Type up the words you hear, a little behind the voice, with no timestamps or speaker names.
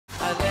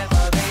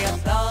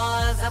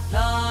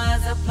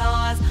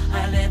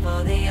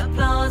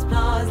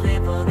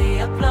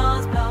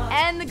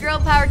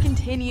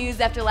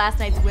continues after last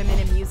night's Women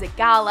in Music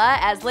Gala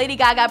as Lady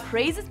Gaga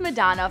praises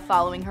Madonna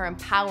following her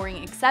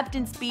empowering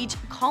acceptance speech,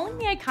 calling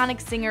the iconic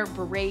singer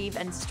brave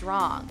and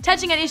strong.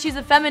 Touching on issues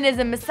of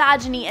feminism,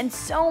 misogyny, and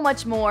so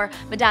much more,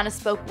 Madonna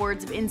spoke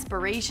words of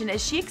inspiration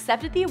as she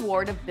accepted the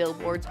award of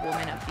Billboard's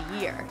Woman of the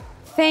Year.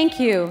 Thank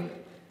you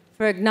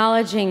for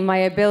acknowledging my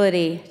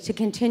ability to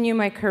continue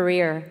my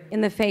career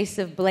in the face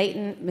of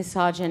blatant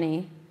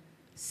misogyny,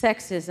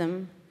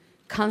 sexism,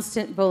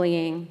 constant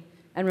bullying,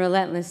 and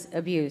relentless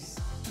abuse.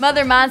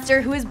 Mother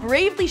Monster, who has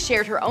bravely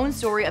shared her own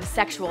story of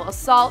sexual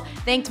assault,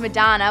 thanked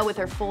Madonna with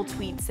her full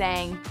tweet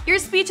saying, "Your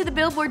speech at the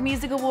Billboard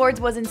Music Awards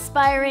was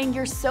inspiring.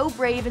 You're so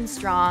brave and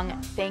strong.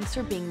 Thanks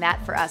for being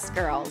that for us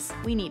girls.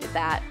 We needed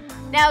that."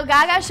 Now,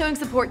 Gaga showing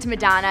support to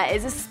Madonna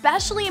is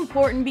especially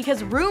important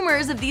because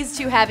rumors of these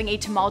two having a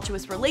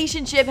tumultuous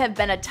relationship have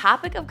been a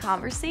topic of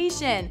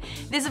conversation.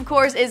 This, of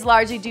course, is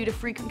largely due to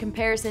frequent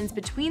comparisons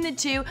between the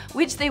two,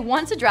 which they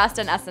once addressed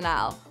on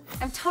SNL.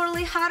 I'm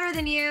totally hotter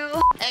than you.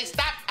 Hey,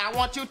 stop! I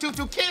want you two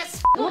to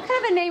kiss! What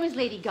kind of a name is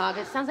Lady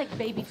Gaga? It sounds like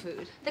baby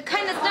food. The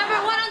kind that's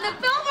 #1 on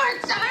the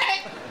Billboard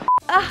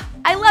chart!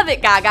 I love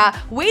it, Gaga.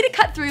 Way to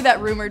cut through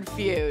that rumored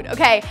feud.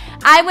 Okay,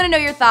 I want to know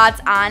your thoughts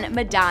on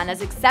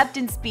Madonna's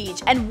acceptance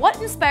speech and what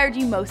inspired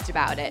you most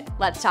about it.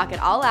 Let's talk it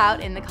all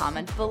out in the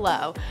comments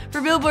below.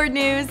 For Billboard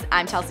News,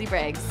 I'm Chelsea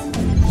Briggs.